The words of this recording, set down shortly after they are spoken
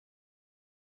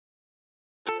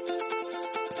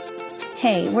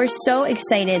Hey, we're so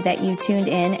excited that you tuned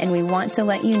in, and we want to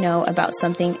let you know about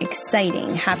something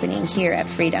exciting happening here at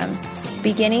Freedom.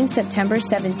 Beginning September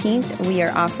 17th, we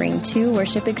are offering 2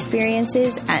 worship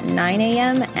experiences at 9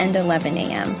 a.m. and 11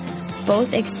 a.m.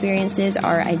 Both experiences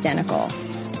are identical.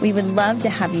 We would love to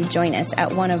have you join us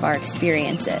at one of our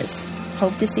experiences.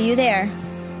 Hope to see you there.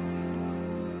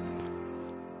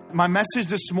 My message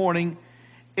this morning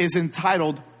is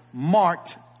entitled,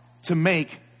 Marked to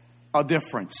Make a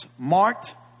Difference.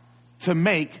 Marked to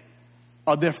make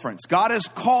a difference. God has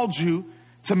called you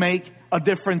to make a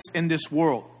difference in this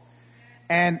world.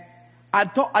 And I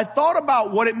thought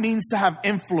about what it means to have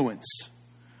influence.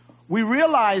 We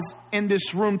realize in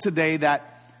this room today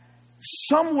that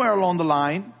somewhere along the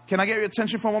line, can I get your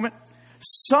attention for a moment?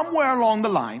 Somewhere along the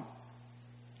line,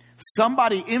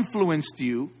 somebody influenced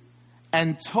you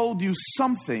and told you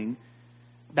something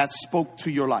that spoke to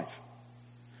your life.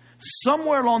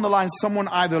 Somewhere along the line, someone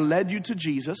either led you to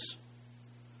Jesus,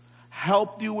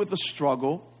 helped you with a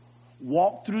struggle,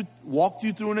 walked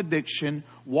you through an addiction,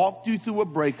 walked you through a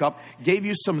breakup, gave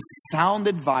you some sound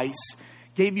advice,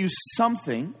 gave you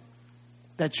something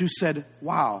that you said,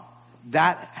 wow,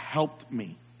 that helped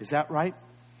me. Is that right?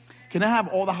 Can I have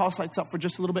all the house lights up for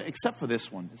just a little bit, except for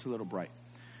this one? It's a little bright.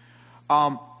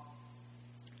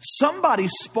 Somebody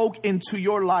spoke into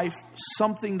your life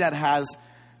something that has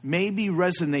maybe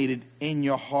resonated in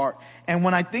your heart. And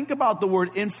when I think about the word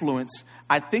influence,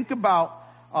 I think about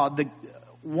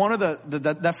one of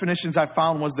the definitions I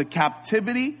found was the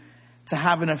captivity to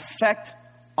have an effect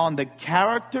on the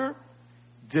character,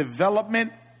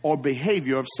 development, or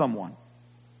behavior of someone.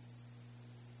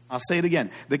 I'll say it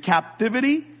again. The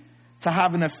captivity to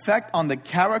have an effect on the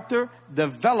character,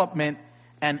 development,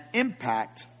 and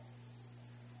impact,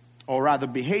 or rather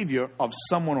behavior of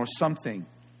someone or something.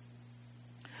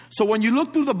 So when you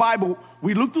look through the Bible,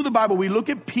 we look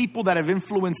at people that have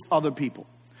influenced other people.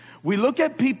 We look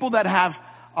at people that have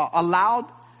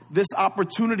allowed this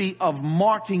opportunity of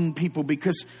marking people,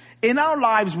 because in our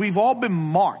lives, we've all been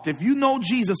marked. If you know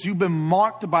Jesus, you've been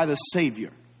marked by the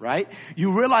Savior, right?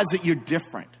 You realize that you're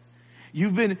different.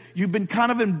 You've been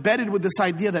kind of embedded with this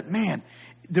idea that, man,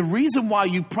 the reason why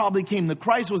you probably came to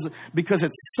Christ was because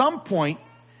at some point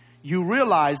you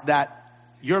realized that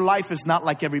your life is not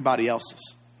like everybody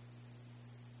else's.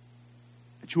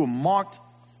 That you were marked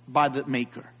by the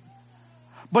Maker.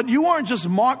 But you weren't just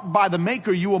marked by the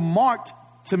Maker, you were marked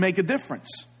to make a difference.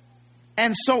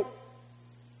 And so,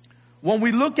 when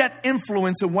we look at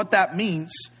influence and what that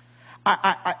means,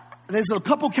 there's a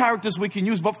couple characters we can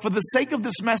use, but for the sake of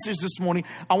this message this morning,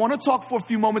 I want to talk for a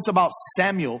few moments about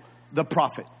Samuel, the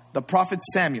prophet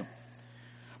Samuel.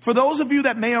 For those of you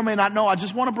that may or may not know, I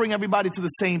just want to bring everybody to the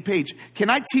same page. Can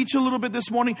I teach a little bit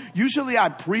this morning? Usually I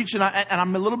preach, and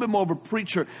I'm a little bit more of a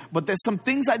preacher, but there's some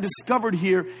things I discovered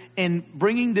here in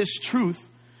bringing this truth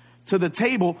to the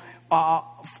table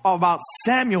about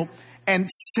Samuel. And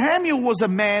Samuel was a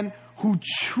man who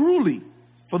truly,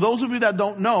 for those of you that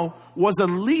don't know, was a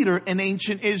leader in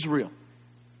ancient Israel.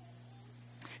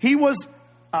 He was,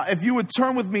 if you would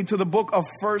turn with me to the book of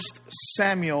 1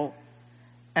 Samuel,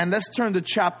 and let's turn to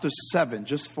chapter 7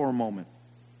 just for a moment.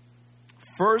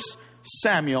 1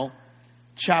 Samuel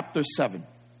chapter 7.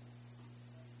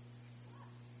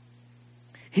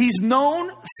 He's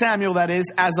known, Samuel that is,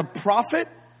 as a prophet,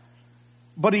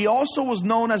 but he also was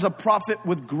known as a prophet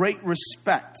with great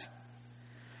respect.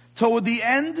 Toward the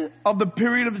end of the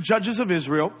period of the judges of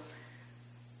Israel,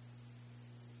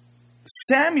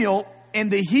 Samuel, in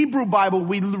the Hebrew Bible,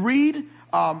 we read,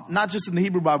 not just in the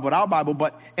Hebrew Bible, but our Bible,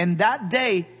 but in that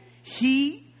day,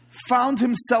 he found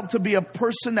himself to be a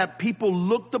person that people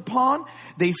looked upon.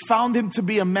 They found him to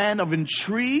be a man of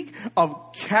intrigue,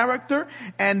 of character,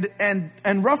 and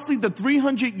roughly the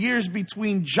 300 years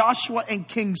between Joshua and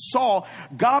King Saul,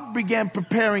 God began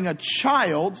preparing a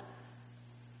child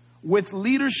with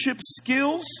leadership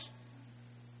skills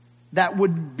that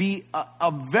would be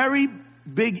a very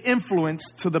big influence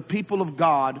to the people of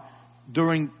God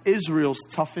during Israel's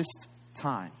toughest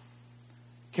time.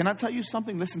 Can I tell you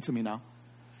something? Listen to me now.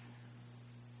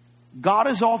 God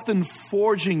is often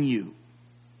forging you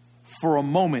for a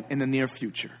moment in the near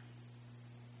future.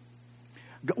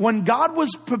 When God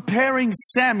was preparing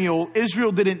Samuel,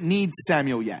 Israel didn't need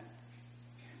Samuel yet.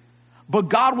 But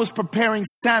God was preparing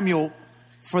Samuel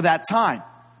for that time.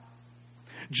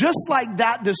 Just like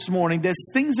that this morning,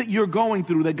 there's things that you're going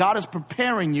through that God is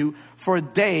preparing you for a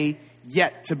day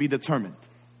yet to be determined.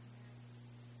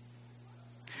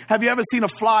 Have you ever seen a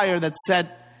flyer that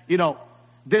said,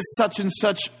 this such and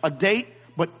such a date,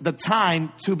 but the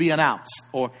time to be announced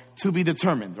or to be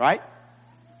determined, right?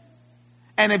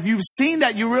 And if you've seen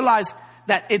that, you realize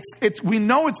that we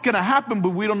know it's going to happen, but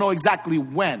we don't know exactly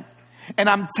when. And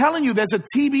I'm telling you, there's a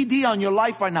TBD on your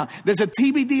life right now. There's a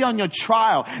TBD on your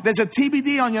trial. There's a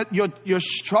TBD on your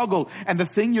struggle and the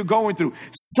thing you're going through.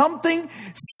 Something,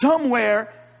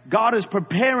 somewhere, God is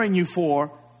preparing you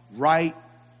for right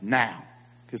now.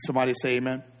 Can somebody say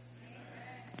amen?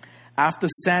 After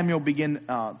Samuel began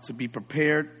to be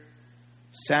prepared,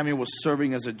 Samuel was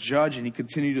serving as a judge and he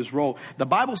continued his role. The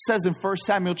Bible says in 1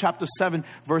 Samuel chapter 7,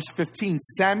 verse 15,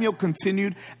 Samuel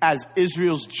continued as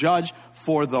Israel's judge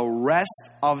for the rest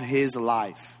of his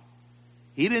life.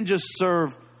 He didn't just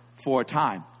serve for a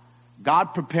time.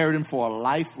 God prepared him for a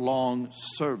lifelong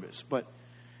service. But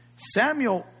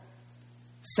Samuel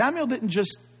didn't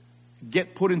just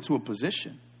get put into a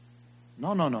position.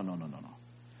 No.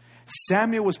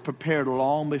 Samuel was prepared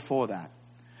long before that.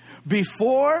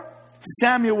 Before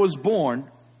Samuel was born,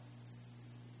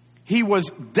 he was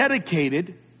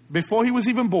dedicated, before he was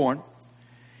even born,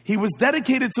 he was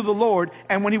dedicated to the Lord.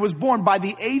 And when he was born, by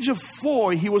the age of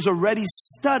 4, he was already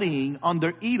studying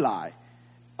under Eli,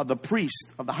 the priest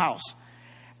of the house.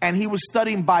 And he was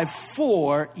studying by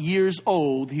 4 years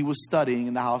old. He was studying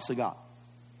in the house of God.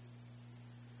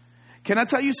 Can I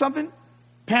tell you something?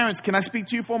 Parents, can I speak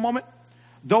to you for a moment?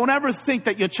 Don't ever think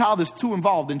that your child is too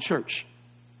involved in church.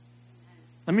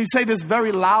 Let me say this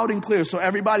very loud and clear so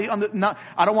everybody, I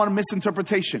don't want a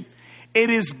misinterpretation. It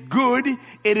is good,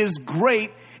 it is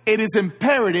great, it is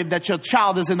imperative that your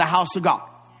child is in the house of God.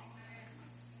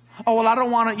 Oh, well, I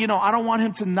don't want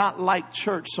him to not like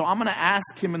church, so I'm going to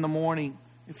ask him in the morning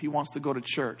if he wants to go to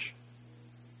church.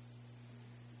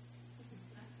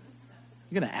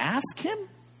 You're going to ask him?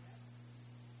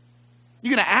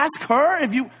 You're going to ask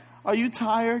her are you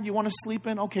tired? You want to sleep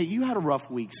in? Okay, you had a rough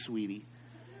week, sweetie.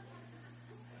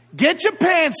 Get your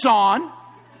pants on.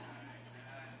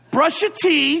 Brush your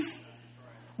teeth.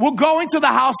 We're going to the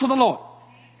house of the Lord.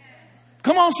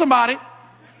 Come on, somebody.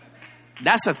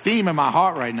 That's a theme in my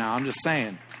heart right now. I'm just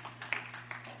saying.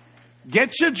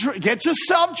 Get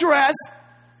yourself dressed.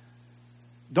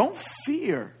 Don't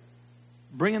fear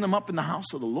bringing them up in the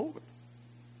house of the Lord.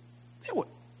 They were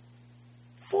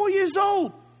 4 years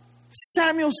old.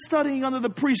 Samuel's studying under the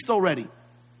priest already.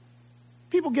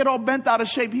 People get all bent out of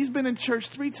shape. He's been in church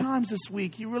 3 times this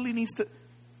week. He really needs to.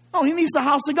 No, he needs the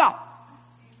house of God.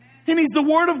 He needs the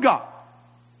word of God.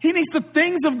 He needs the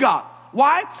things of God.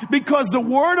 Why? Because the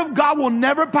word of God will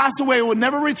never pass away. It will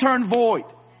never return void.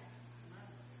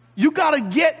 You got to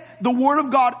get the word of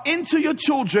God into your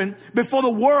children before the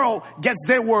world gets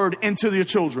their word into your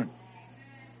children.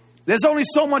 There's only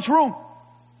so much room.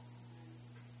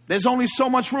 There's only so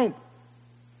much room.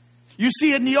 You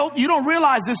see, you don't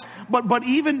realize this, but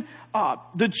even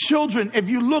the children, if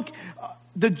you look,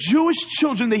 the Jewish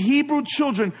children, the Hebrew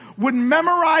children would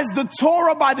memorize the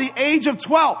Torah by the age of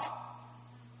 12.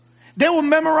 They will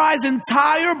memorize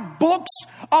entire books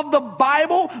of the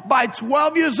Bible by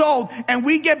 12 years old, and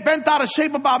we get bent out of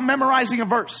shape about memorizing a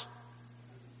verse.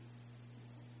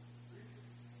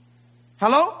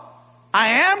 Hello? I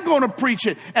am going to preach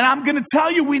it, and I'm going to tell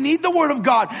you we need the word of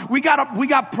God. We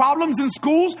got problems in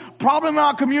schools, problem in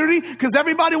our community, because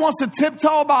everybody wants to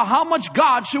tiptoe about how much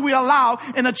God should we allow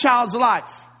in a child's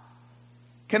life.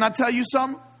 Can I tell you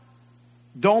something?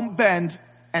 Don't bend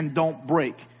and don't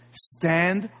break.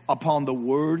 Stand upon the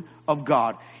word of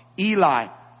God. Eli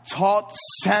taught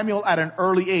Samuel at an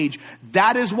early age.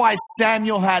 That is why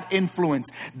Samuel had influence.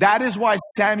 That is why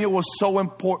Samuel was so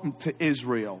important to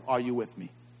Israel. Are you with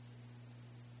me?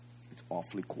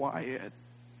 Awfully quiet.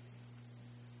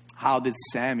 How did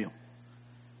Samuel,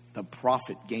 the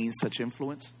prophet, gain such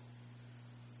influence?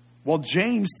 Well,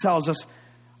 James tells us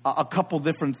a couple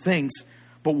different things,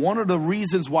 but one of the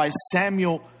reasons why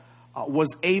Samuel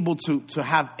was able to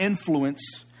have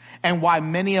influence and why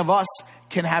many of us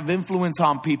can have influence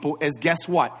on people is, guess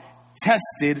what?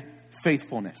 Tested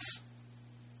faithfulness.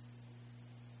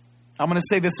 I'm going to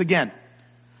say this again.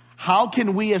 How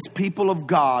can we as people of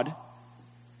God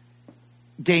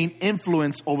gain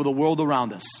influence over the world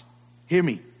around us? Hear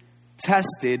me.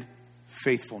 Tested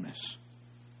faithfulness.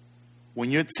 When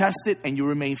you're tested and you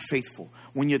remain faithful,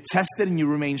 when you're tested and you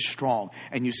remain strong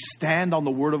and you stand on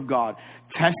the word of God,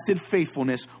 tested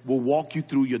faithfulness will walk you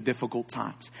through your difficult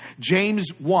times. James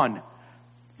 1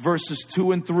 verses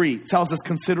 2 and 3 tells us,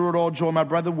 consider it all joy, my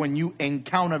brother, when you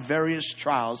encounter various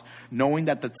trials, knowing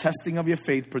that the testing of your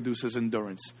faith produces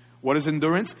endurance. What is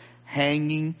endurance?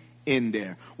 Hanging in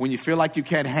there. When you feel like you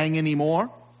can't hang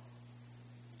anymore,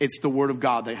 it's the word of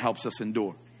God that helps us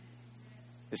endure.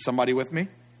 Is somebody with me?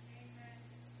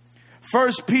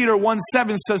 1 Peter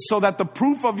 1:7 says, so that the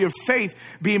proof of your faith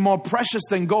be more precious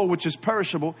than gold, which is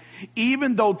perishable,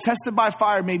 even though tested by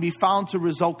fire, may be found to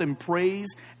result in praise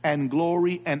and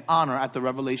glory and honor at the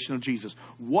revelation of Jesus.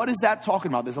 What is that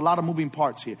talking about? There's a lot of moving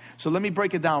parts here. So let me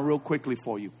break it down real quickly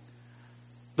for you.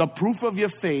 The proof of your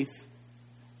faith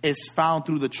is found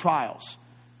through the trials.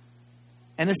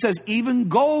 And it says, even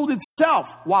gold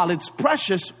itself, while it's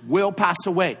precious, will pass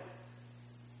away.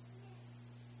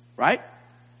 Right?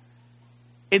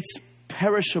 It's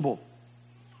perishable.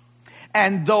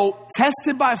 And though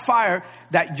tested by fire,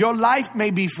 that your life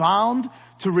may be found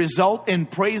to result in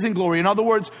praise and glory. In other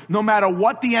words, no matter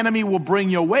what the enemy will bring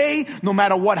your way, no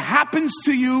matter what happens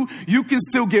to you, you can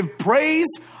still give praise,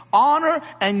 honor,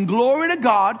 and glory to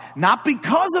God, not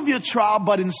because of your trial,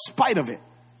 but in spite of it.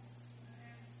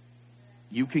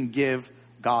 You can give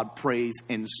God praise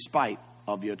in spite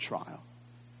of your trial.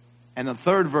 And the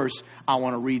third verse I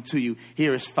want to read to you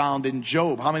here is found in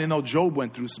Job. How many know Job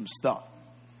went through some stuff?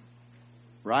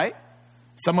 Right?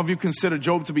 Some of you consider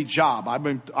Job to be Job. I've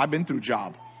been through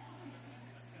Job.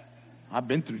 I've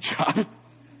been through Job.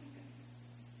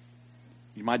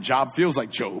 My job feels like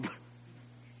Job.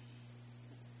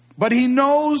 But he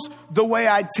knows the way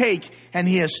I take, and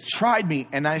he has tried me,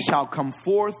 and I shall come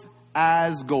forth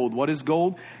as gold. What is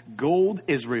gold? Gold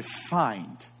is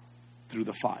refined through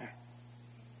the fire.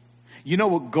 You know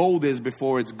what gold is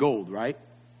before it's gold, right?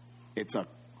 It's a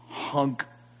hunk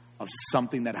of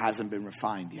something that hasn't been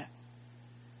refined yet.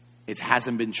 It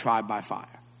hasn't been tried by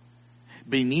fire.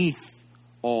 Beneath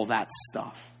all that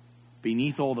stuff,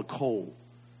 beneath all the coal,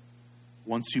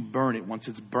 once you burn it, once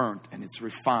it's burnt and it's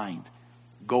refined,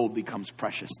 gold becomes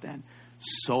precious then.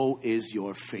 So is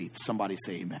your faith. Somebody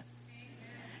say amen.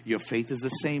 Your faith is the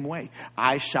same way.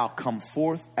 I shall come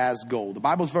forth as gold. The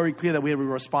Bible is very clear that we have a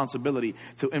responsibility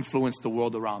to influence the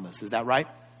world around us. Is that right?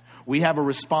 We have a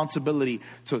responsibility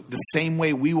to, the same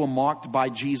way we were marked by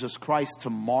Jesus Christ,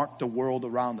 to mark the world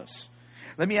around us.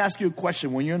 Let me ask you a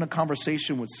question. When you're in a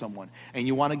conversation with someone and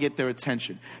you want to get their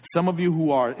attention, some of you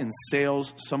who are in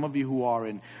sales, some of you who are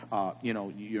in,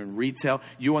 you're in retail,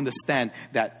 you understand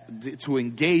that to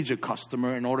engage a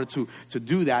customer, in order to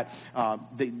do that,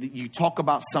 you talk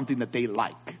about something that they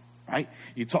like, right?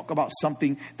 You talk about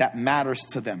something that matters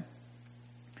to them.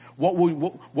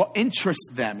 What interests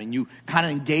them, and you kind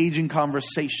of engage in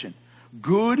conversation.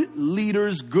 Good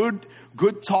leaders, good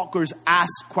talkers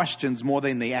ask questions more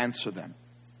than they answer them.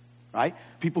 Right?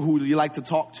 People who you like to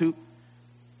talk to,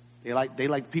 they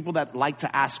like people that like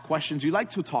to ask questions. You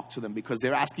like to talk to them because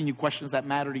they're asking you questions that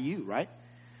matter to you, right?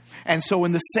 And so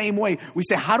in the same way, we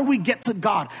say, how do we get to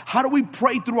God? How do we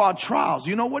pray through our trials?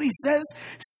 You know what he says?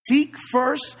 Seek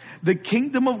first the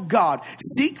kingdom of God.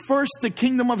 Seek first the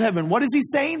kingdom of heaven. What is he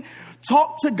saying?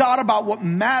 Talk to God about what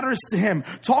matters to him.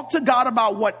 Talk to God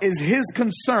about what is his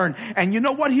concern. And you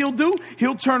know what he'll do?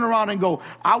 He'll turn around and go,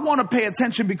 I want to pay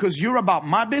attention because you're about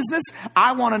my business.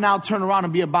 I want to now turn around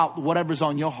and be about whatever's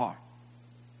on your heart.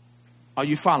 Are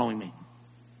you following me?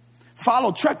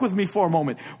 Trek with me for a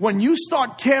moment. When you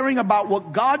start caring about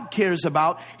what God cares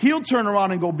about, he'll turn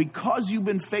around and go, because you've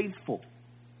been faithful,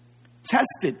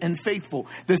 tested and faithful,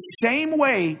 the same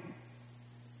way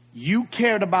you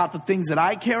cared about the things that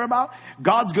I care about,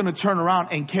 God's going to turn around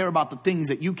and care about the things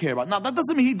that you care about. Now, that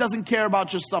doesn't mean he doesn't care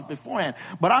about your stuff beforehand,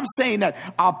 but I'm saying that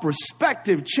our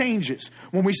perspective changes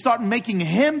when we start making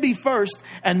him be first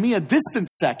and me a distant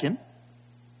second.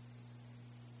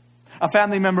 A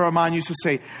family member of mine used to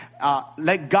say,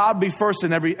 let God be first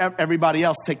and everybody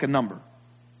else take a number.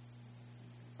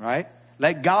 Right?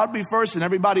 Let God be first and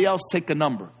everybody else take a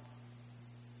number.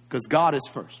 Because God is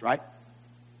first, right?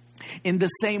 In the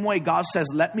same way, God says,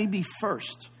 let me be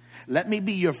first. Let me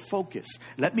be your focus.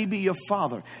 Let me be your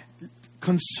father.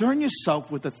 Concern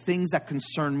yourself with the things that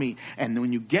concern me. And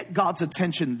when you get God's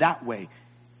attention that way,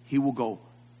 he will go,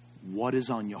 what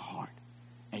is on your heart?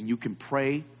 And you can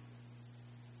pray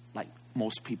like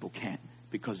most people can't,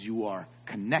 because you are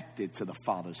connected to the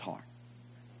Father's heart.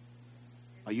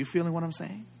 Are you feeling what I'm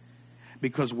saying?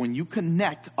 Because when you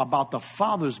connect about the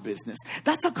Father's business,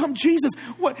 that's how come Jesus,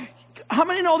 how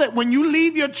many know that when you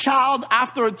leave your child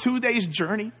after a 2 days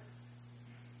journey,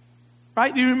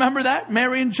 right? Do you remember that?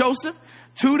 Mary and Joseph,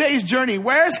 2 days journey.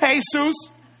 Where's Jesus?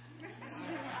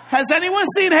 Has anyone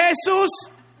seen Jesus?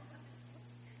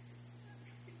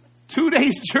 2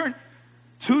 days journey,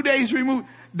 2 days removed.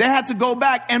 They had to go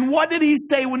back. And what did he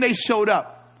say when they showed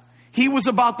up? He was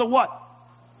about the what?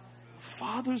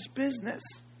 Father's business.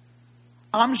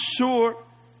 I'm sure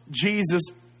Jesus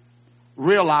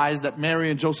realized that Mary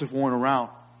and Joseph weren't around,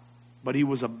 but he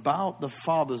was about the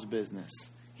Father's business.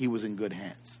 He was in good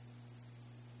hands.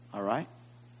 All right?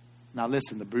 Now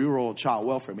listen, the Bureau of Child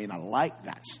Welfare may not like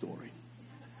that story.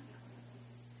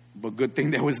 But good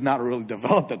thing that was not really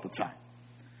developed at the time.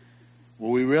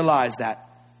 Well, we realize that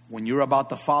when you're about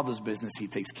the Father's business, He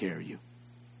takes care of you.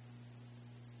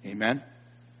 Amen?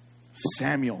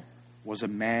 Samuel was a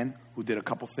man who did a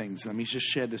couple things. Let me just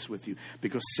share this with you.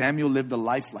 Because Samuel lived a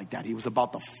life like that. He was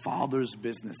about the Father's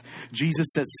business. Jesus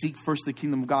says, seek first the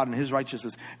kingdom of God and His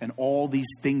righteousness, and all these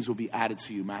things will be added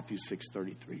to you. Matthew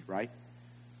 6:33, right?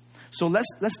 So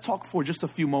let's talk for just a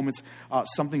few moments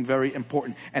something very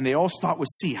important. And they all start with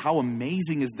C. How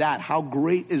amazing is that? How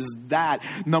great is that?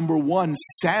 Number one,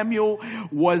 Samuel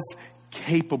was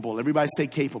capable. Everybody say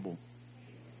capable.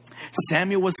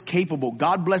 Samuel was capable.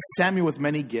 God blessed Samuel with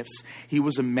many gifts. He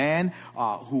was a man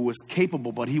who was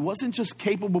capable. But he wasn't just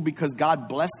capable because God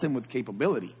blessed him with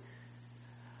capability.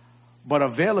 But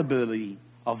availability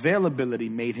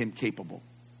made him capable.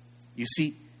 You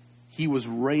see, he was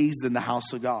raised in the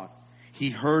house of God. He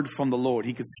heard from the Lord.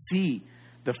 He could see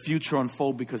the future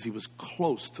unfold because he was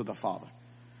close to the Father.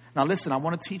 Now listen, I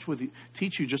want to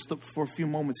teach you just for a few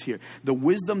moments here. The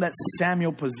wisdom that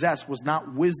Samuel possessed was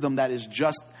not wisdom that is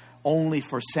just only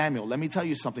for Samuel. Let me tell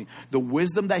you something. The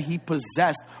wisdom that he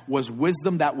possessed was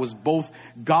wisdom that was both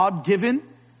God-given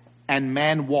and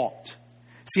man-walked.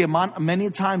 See, many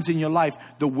times in your life,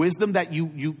 the wisdom that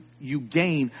you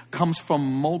gain comes from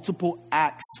multiple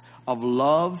acts of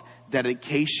love,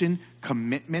 dedication,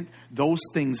 commitment. Those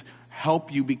things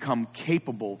help you become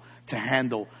capable to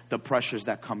handle the pressures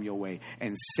that come your way.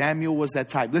 And Samuel was that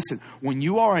type. Listen, when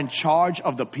you are in charge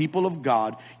of the people of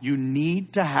God, you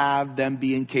need to have them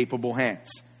be in capable hands.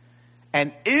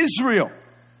 And Israel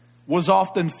was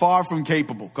often far from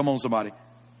capable. Come on, somebody.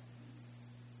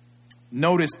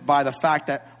 Noticed by the fact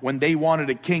that when they wanted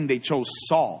a king, they chose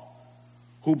Saul,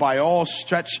 who by all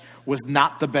stretch was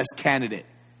not the best candidate.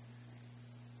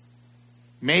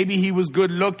 Maybe he was good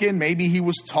looking. Maybe he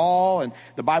was tall. And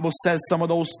the Bible says some of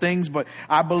those things. But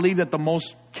I believe that the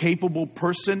most capable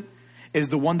person is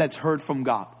the one that's heard from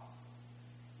God.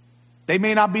 They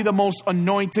may not be the most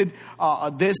anointed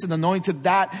this and anointed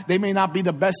that. They may not be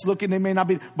the best looking. They may not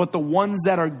be. But the ones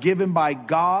that are given by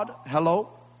God,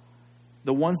 hello?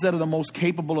 The ones that are the most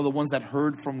capable are the ones that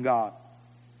heard from God.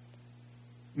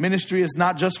 Ministry is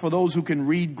not just for those who can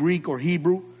read Greek or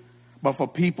Hebrew, but for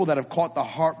people that have caught the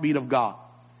heartbeat of God.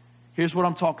 Here's what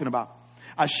I'm talking about.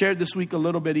 I shared this week a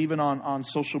little bit even on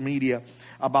social media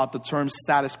about the term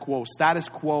status quo. Status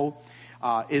quo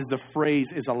is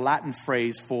a Latin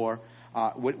phrase for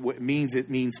what it means. It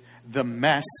means the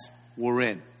mess we're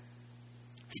in.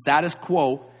 Status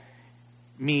quo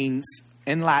means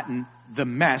in Latin the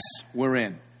mess we're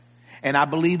in. And I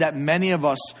believe that many of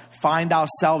us find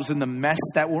ourselves in the mess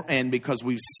that we're in because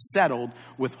we've settled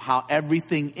with how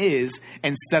everything is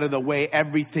instead of the way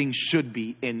everything should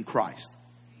be in Christ.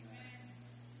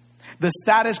 The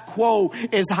status quo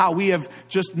is how we have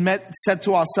just said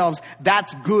to ourselves,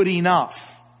 that's good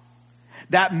enough.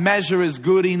 That measure is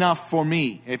good enough for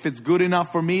me. If it's good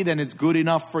enough for me, then it's good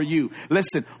enough for you.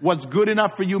 Listen, what's good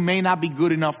enough for you may not be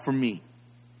good enough for me.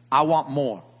 I want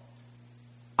more.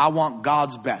 I want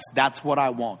God's best. That's what I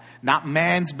want. Not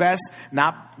man's best,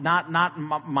 not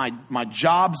my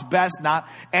job's best, not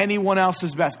anyone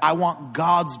else's best. I want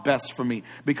God's best for me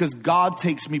because God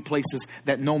takes me places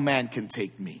that no man can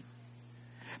take me.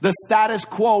 The status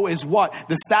quo is what?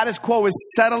 The status quo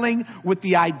is settling with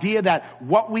the idea that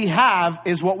what we have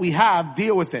is what we have,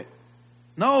 deal with it.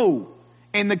 No.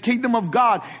 In the kingdom of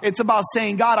God, it's about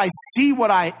saying, God, I see what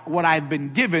I've been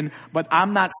given, but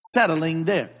I'm not settling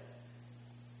there.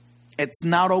 It's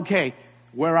not okay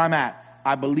where I'm at.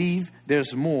 I believe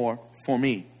there's more for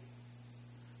me.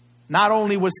 Not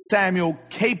only was Samuel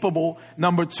capable,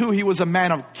 number two, he was a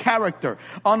man of character.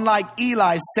 Unlike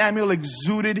Eli, Samuel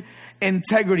exuded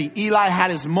integrity. Eli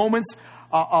had his moments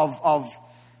of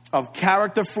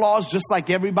character flaws, just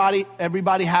like everybody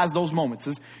has those moments.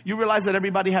 You realize that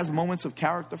everybody has moments of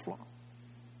character flaw?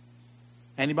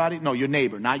 Anybody? No, your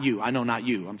neighbor, not you. I know, not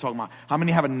you. I'm talking about how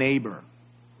many have a neighbor?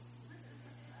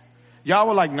 Y'all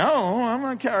were like, no, I'm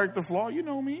not a character flaw. You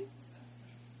know me.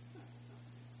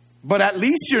 But at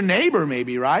least your neighbor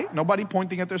maybe, right? Nobody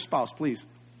pointing at their spouse, please.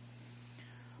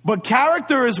 But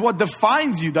character is what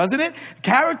defines you, doesn't it?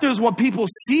 Character is what people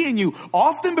see in you,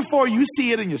 often before you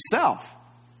see it in yourself.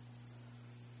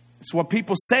 It's what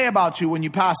people say about you when you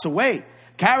pass away.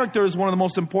 Character is one of the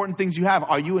most important things you have.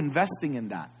 Are you investing in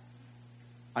that?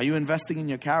 Are you investing in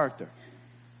your character?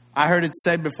 I heard it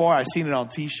said before. I've seen it on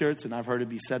T-shirts, and I've heard it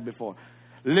be said before.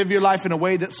 Live your life in a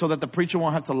way so that the preacher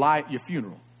won't have to lie at your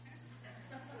funeral.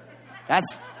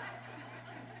 That's...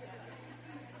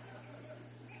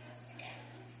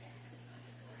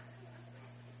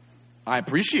 I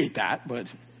appreciate that, but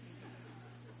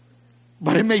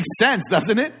it makes sense,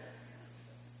 doesn't it?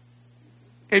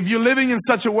 If you're living in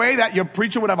such a way that your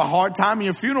preacher would have a hard time in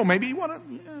your funeral, maybe you want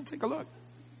to take a look.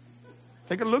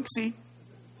 Take a look, see.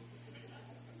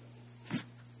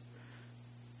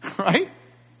 Right?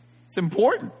 It's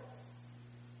important.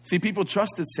 See, people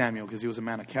trusted Samuel because he was a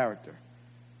man of character.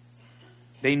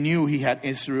 They knew he had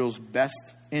Israel's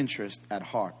best interest at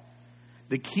heart.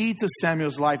 The key to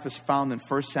Samuel's life is found in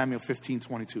 1 Samuel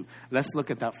 15:22. Let's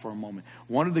look at that for a moment.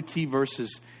 One of the key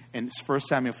verses in 1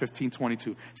 Samuel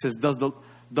 15:22 says, Does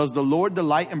the Lord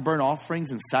delight in burnt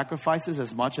offerings and sacrifices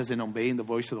as much as in obeying the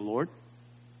voice of the Lord?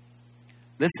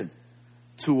 Listen,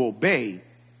 to obey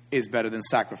is better than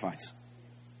sacrifice.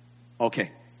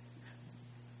 Okay.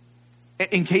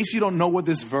 In case you don't know what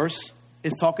this verse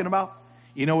is talking about,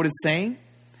 you know what it's saying?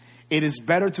 It is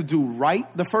better to do right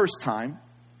the first time,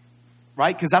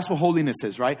 right? Because that's what holiness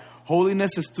is, right?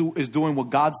 Holiness is doing what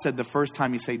God said the first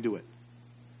time you say do it.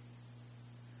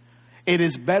 It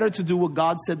is better to do what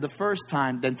God said the first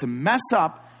time than to mess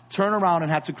up, turn around,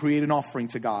 and have to create an offering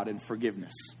to God in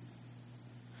forgiveness.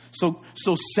 So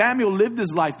Samuel lived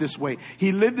his life this way.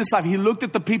 He lived this life. He looked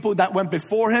at the people that went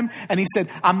before him, and he said,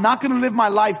 I'm not going to live my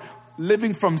life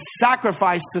living from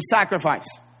sacrifice to sacrifice.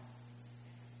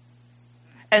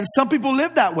 And some people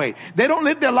live that way. They don't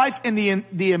live their life in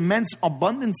the immense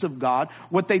abundance of God.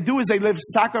 What they do is they live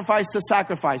sacrifice to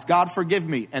sacrifice. God forgive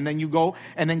me. And then you go,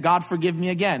 and then God forgive me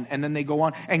again. And then they go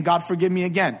on, and God forgive me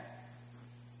again.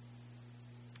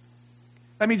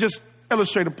 Let me just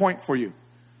illustrate a point for you.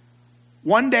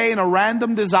 One day, in a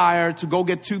random desire to go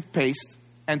get toothpaste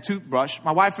and toothbrush,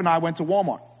 my wife and I went to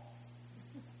Walmart.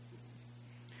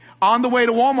 On the way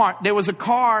to Walmart, there was a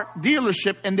car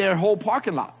dealership in their whole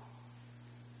parking lot.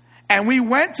 And we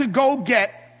went to go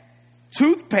get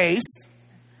toothpaste,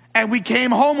 and we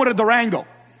came home with a Durango.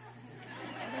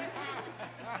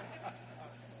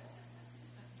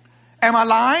 Am I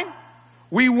lying?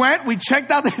 We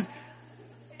checked out.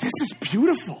 This is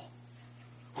beautiful.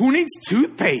 Who needs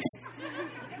toothpaste?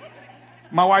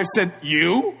 My wife said,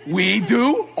 we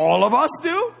do, all of us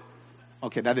do.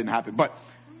 Okay, that didn't happen. But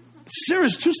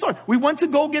serious, true story. We went to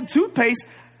go get toothpaste.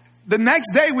 The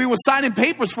next day, we were signing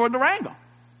papers for a Durango.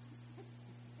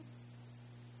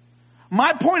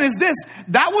 My point is this.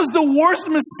 That was the worst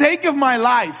mistake of my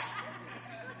life.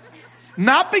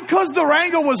 Not because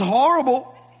Durango was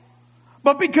horrible,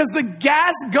 but because the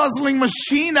gas guzzling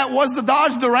machine that was the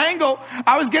Dodge Durango,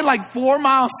 I was getting like 4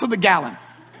 miles to the gallon.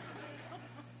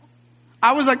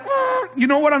 I was like, you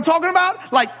know what I'm talking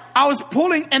about? Like, I was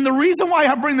pulling, and the reason why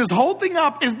I bring this whole thing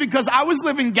up is because I was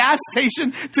living gas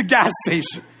station to gas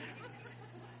station.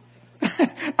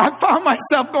 I found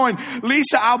myself going,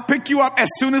 Leisha, I'll pick you up as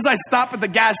soon as I stop at the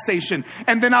gas station.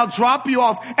 And then I'll drop you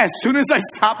off as soon as I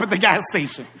stop at the gas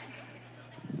station.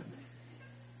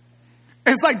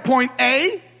 It's like point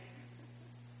A,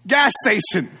 gas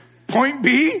station. Point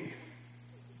B,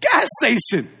 gas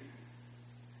station.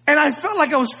 And I felt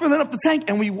like I was filling up the tank.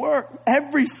 And we were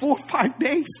every 4 or 5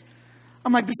 days.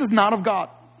 I'm like, this is not of God.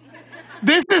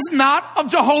 This is not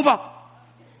of Jehovah.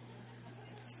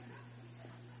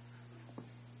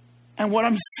 And what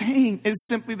I'm saying is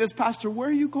simply this, Pastor, where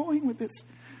are you going with this?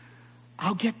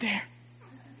 I'll get there.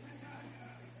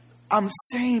 I'm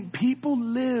saying people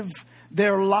live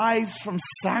their lives from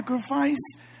sacrifice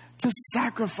to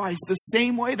sacrifice, the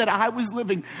same way that I was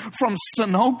living from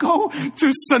Sunoco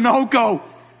to Sunoco.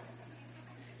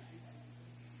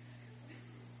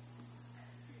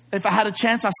 If I had a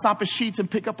chance, I'd stop at Sheetz and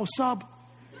pick up a sub.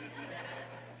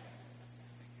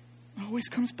 It always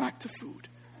comes back to food.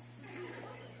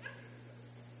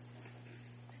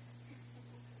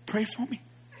 Pray for me.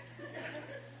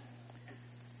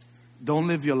 Don't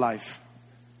live your life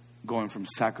going from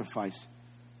sacrifice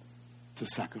to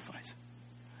sacrifice.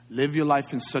 Live your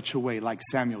life in such a way, like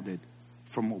Samuel did,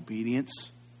 from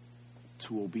obedience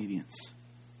to obedience.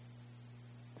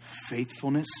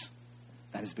 Faithfulness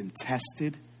that has been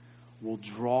tested will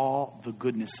draw the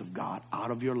goodness of God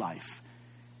out of your life,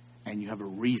 and you have a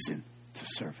reason to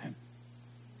serve Him.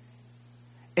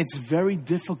 It's very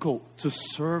difficult to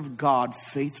serve God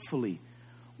faithfully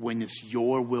when it's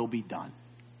your will be done.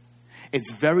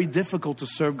 It's very difficult to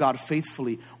serve God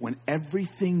faithfully when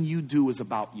everything you do is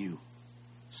about you.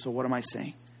 So what am I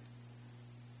saying?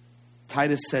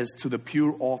 Titus says, to the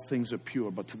pure all things are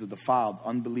pure, but to the defiled,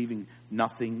 unbelieving,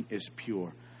 nothing is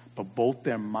pure. But both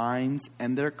their minds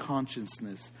and their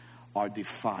consciousness are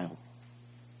defiled.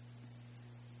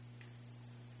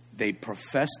 They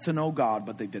profess to know God,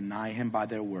 but they deny Him by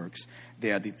their works.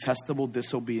 They are detestable,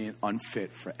 disobedient,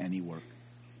 unfit for any work.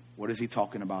 What is he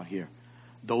talking about here?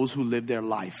 Those who live their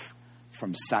life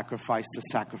from sacrifice to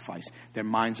sacrifice. Their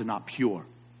minds are not pure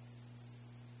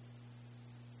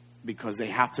because they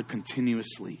have to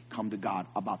continuously come to God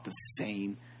about the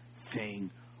same thing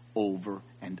over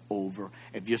and over.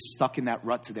 If you're stuck in that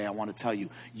rut today, I want to tell you,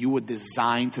 you were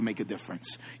designed to make a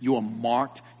difference. You are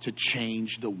marked to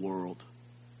change the world.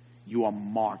 You are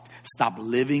marked. Stop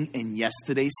living in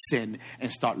yesterday's sin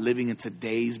and start living in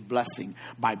today's blessing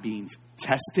by being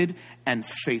tested and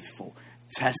faithful.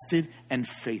 Tested and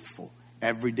faithful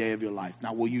every day of your life.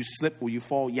 Now, will you slip? Will you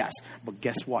fall? Yes. But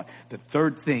guess what? The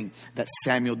third thing that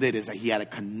Samuel did is that he had a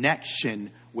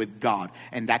connection with God.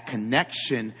 And that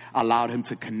connection allowed him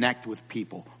to connect with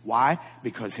people. Why?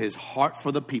 Because his heart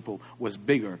for the people was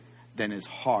bigger than his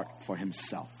heart for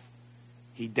himself.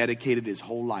 He dedicated his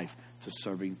whole life to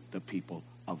serving the people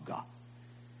of God.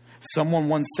 Someone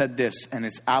once said this, and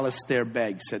it's Alistair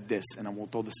Begg said this, and I will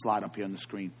throw the slide up here on the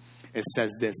screen. It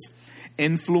says this: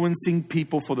 influencing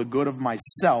people for the good of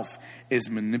myself is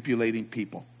manipulating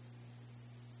people.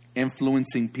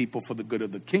 Influencing people for the good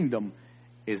of the kingdom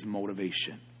is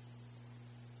motivation.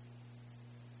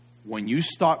 When you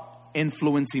start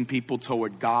influencing people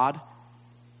toward God,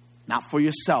 not for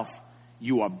yourself,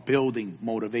 you are building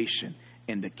motivation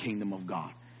in the kingdom of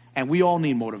God. And we all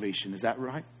need motivation, is that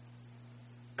right?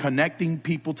 Connecting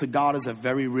people to God is a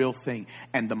very real thing.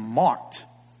 And the marked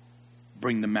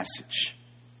bring the message.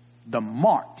 The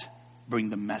marked bring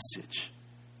the message.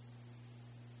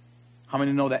 How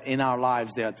many know that in our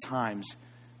lives there are times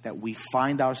that we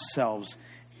find ourselves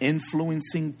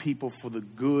influencing people for the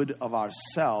good of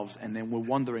ourselves, and then we're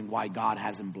wondering why God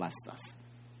hasn't blessed us?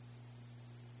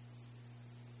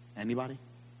 Anybody?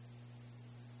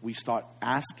 We start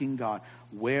asking God,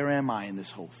 where am I in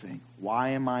this whole thing? Why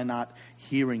am I not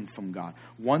hearing from God?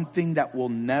 One thing that will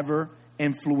never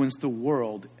influence the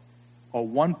world, or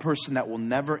one person that will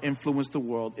never influence the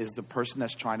world, is the person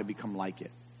that's trying to become like it.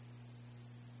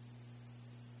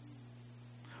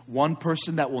 One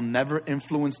person that will never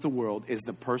influence the world is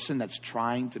the person that's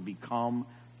trying to become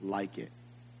like it.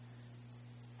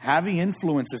 Having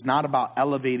influence is not about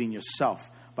elevating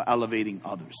yourself, but elevating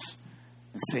others.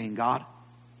 And saying, God,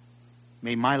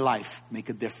 may my life make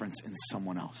a difference in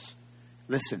someone else.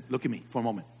 Listen, look at me for a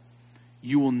moment.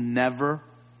 Your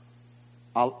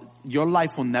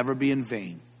life will never be in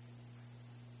vain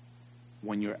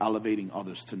when you're elevating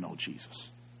others to know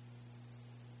Jesus.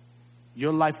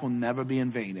 Your life will never be in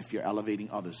vain if you're elevating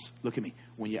others. Look at me.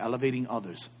 When you're elevating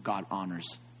others, God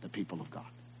honors the people of God.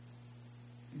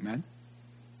 Amen?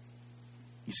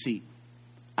 You see,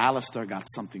 Alistair got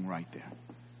something right there.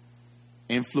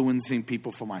 Influencing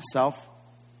people for myself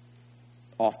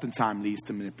oftentimes leads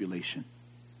to manipulation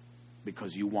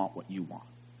because you want what you want.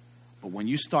 But when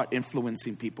you start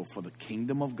influencing people for the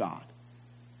kingdom of God,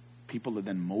 people are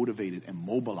then motivated and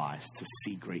mobilized to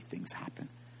see great things happen.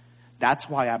 That's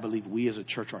why I believe we as a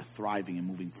church are thriving and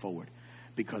moving forward,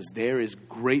 because there is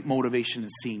great motivation in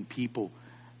seeing people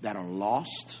that are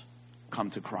lost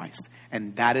come to Christ.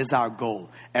 And that is our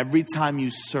goal. Every time you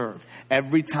serve,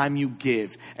 every time you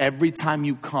give, every time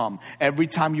you come, every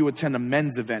time you attend a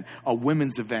men's event, a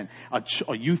women's event, a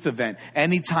youth event,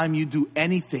 anytime you do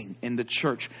anything in the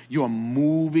church, you are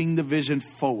moving the vision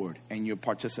forward and you're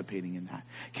participating in that.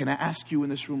 Can I ask you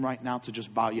in this room right now to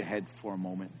just bow your head for a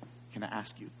moment? Can I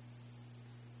ask you?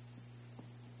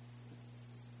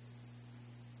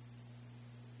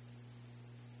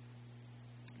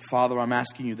 Father, I'm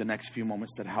asking you the next few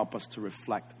moments to help us to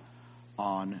reflect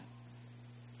on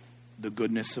the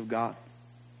goodness of God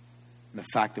and the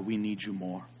fact that we need you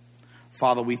more.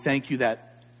 Father, we thank you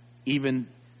that even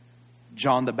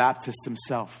John the Baptist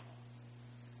himself,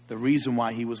 the reason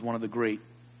why he was one of the great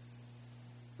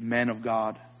men of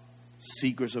God,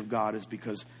 seekers of God, is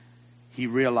because he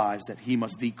realized that he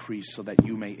must decrease so that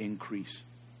you may increase.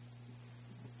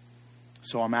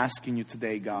 So I'm asking you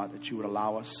today, God, that you would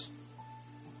allow us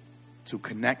to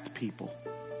connect people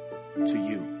to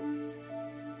you.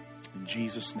 In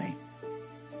Jesus' name.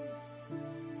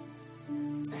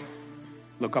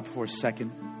 Look up for a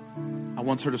second. I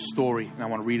once heard a story, and I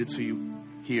want to read it to you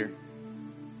here,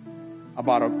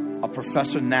 about a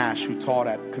Professor Nash who taught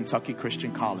at Kentucky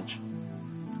Christian College.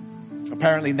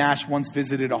 Apparently, Nash once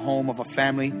visited a home of a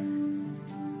family,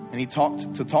 and he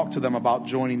talked to them about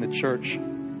joining the church.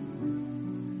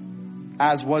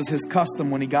 As was his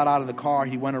custom, when he got out of the car,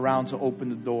 he went around to open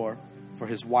the door for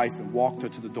his wife and walked her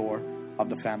to the door of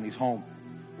the family's home.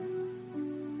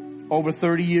 Over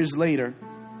 30 years later,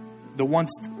 the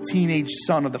once teenage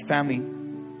son of the family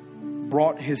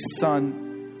brought his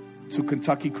son to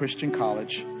Kentucky Christian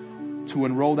College to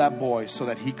enroll that boy so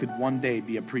that he could one day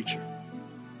be a preacher.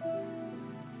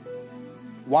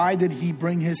 Why did he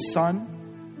bring his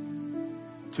son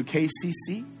to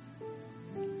KCC?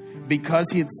 Because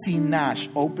he had seen Nash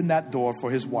open that door for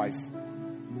his wife.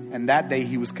 And that day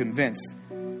he was convinced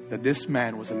that this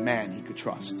man was a man he could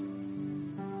trust.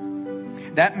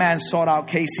 That man sought out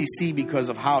KCC because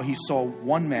of how he saw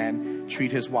one man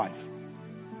treat his wife.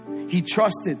 He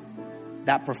trusted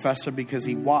that professor because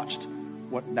he watched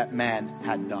what that man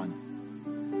had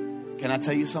done. Can I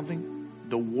tell you something?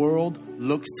 The world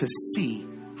looks to see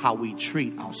how we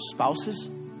treat our spouses.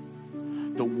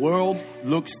 The world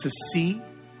looks to see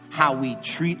how we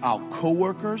treat our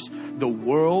coworkers. The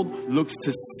world looks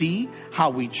to see how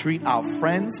we treat our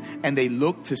friends, and they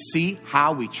look to see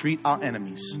how we treat our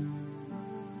enemies.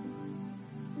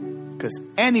 Because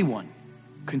anyone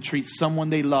can treat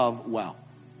someone they love well,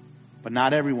 but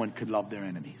not everyone could love their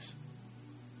enemies.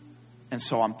 And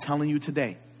so I'm telling you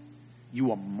today,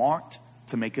 you are marked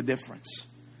to make a difference.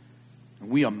 And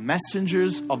we are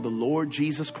messengers of the Lord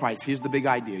Jesus Christ. Here's the big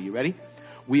idea. You ready?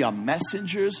 We are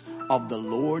messengers of the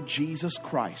Lord Jesus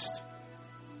Christ.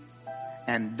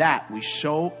 And that we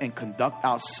show and conduct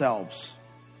ourselves,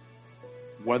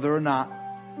 whether or not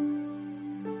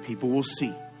people will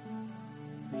see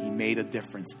He made a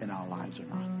difference in our lives or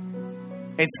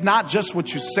not. It's not just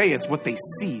what you say, it's what they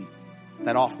see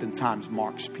that oftentimes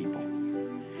marks people.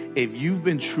 If you've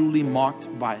been truly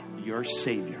marked by your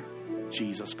Savior,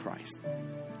 Jesus Christ,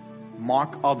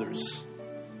 mark others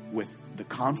with the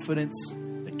confidence,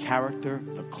 the character,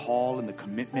 the call, and the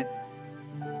commitment,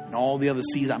 and all the other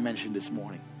C's I mentioned this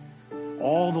morning.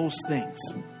 All those things,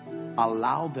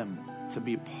 allow them to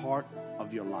be part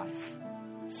of your life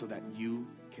so that you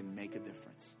can make a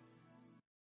difference.